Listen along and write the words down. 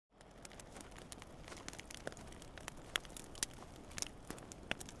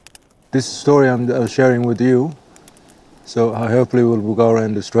This story I'm sharing with you, so hopefully we'll go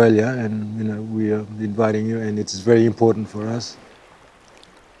around Australia, and we are inviting you, and it's very important for us.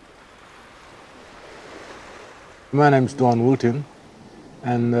 My name's Don Wilton,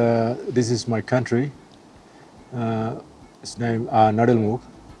 and this is my country. It's named Nardilmuk.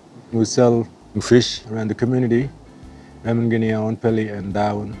 We sell fish around the community, Guinea, Onpeli, and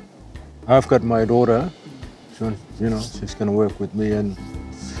Darwin. I've got my daughter. She's going to work with me, and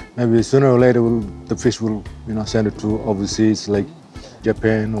maybe sooner or later the fish will, send it to overseas like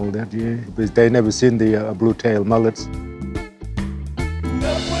Japan, all that. Yeah, because they never seen the blue-tailed mullets.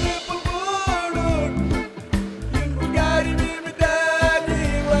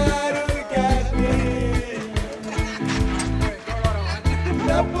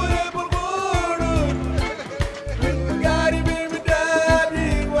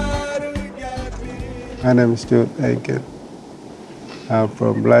 Arnhem Stuart Ankin. I'm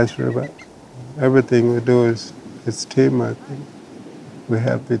from Blythe River. Everything we do it's team, I think. We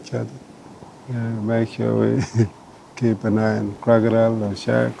help each other. Make sure we keep an eye on crocodile or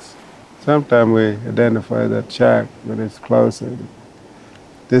sharks. Sometimes we identify that shark when it's closer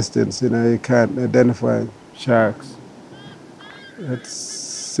distance. You can't identify sharks. That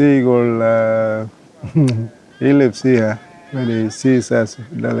seagull, he lives here. When he sees us,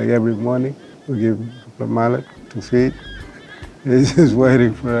 like every morning, we give him a mallet to feed. He's just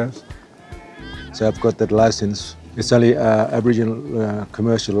waiting for us. So I've got that license. It's only Aboriginal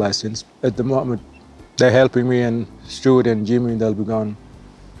commercial license. At the moment, they're helping me, and Stuart and Jimmy, they'll be going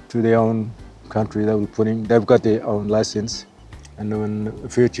to their own country. They've got their own license. And when the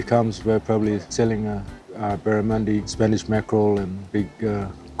future comes, we're probably selling barramundi, Spanish mackerel, and big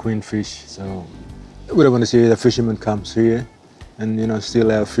queenfish. So we don't want to see the fishermen comes here and,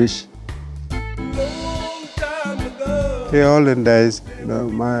 steal our fish. In the olden days,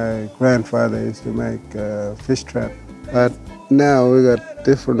 my grandfather used to make fish trap. But now we got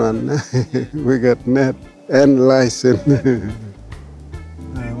different one. We got net and license.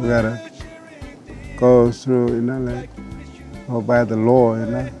 We gotta go through, go by the law,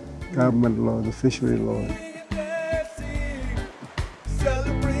 government law, the fishery law.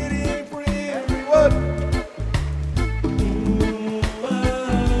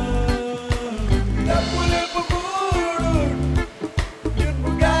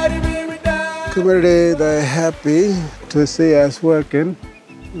 Community, they're happy to see us working,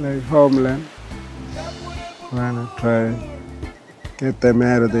 like Homeland. We're gonna try get them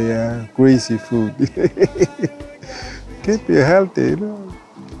out of the greasy food. Keep you healthy,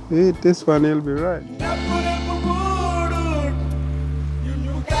 Eat this one, you'll be right.